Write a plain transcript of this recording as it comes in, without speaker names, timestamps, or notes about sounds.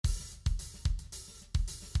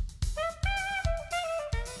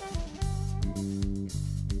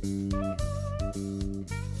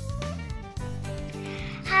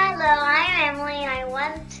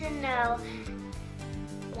want to know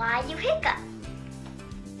why you hiccup.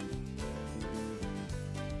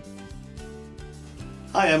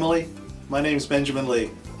 Hi Emily, my name is Benjamin Lee.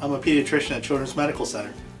 I'm a pediatrician at Children's Medical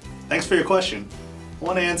Center. Thanks for your question. I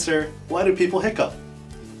want to answer, why do people hiccup?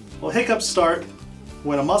 Well, hiccups start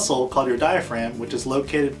when a muscle called your diaphragm, which is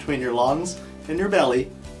located between your lungs and your belly,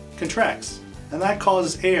 contracts. And that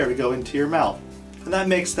causes air to go into your mouth. And that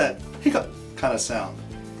makes that hiccup kind of sound.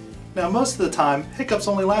 Now most of the time, hiccups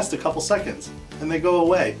only last a couple seconds and they go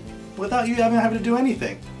away without you having to do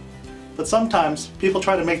anything. But sometimes people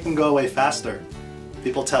try to make them go away faster.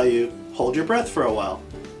 People tell you, hold your breath for a while,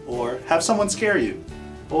 or have someone scare you,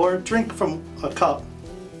 or drink from a cup,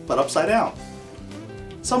 but upside down.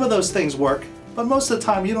 Some of those things work, but most of the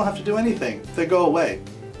time you don't have to do anything. They go away.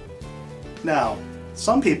 Now,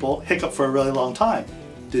 some people hiccup for a really long time.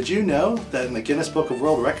 Did you know that in the Guinness Book of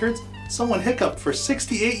World Records, someone hiccuped for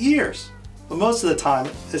 68 years? But most of the time,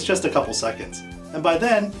 it's just a couple seconds. And by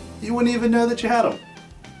then, you wouldn't even know that you had them.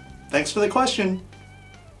 Thanks for the question.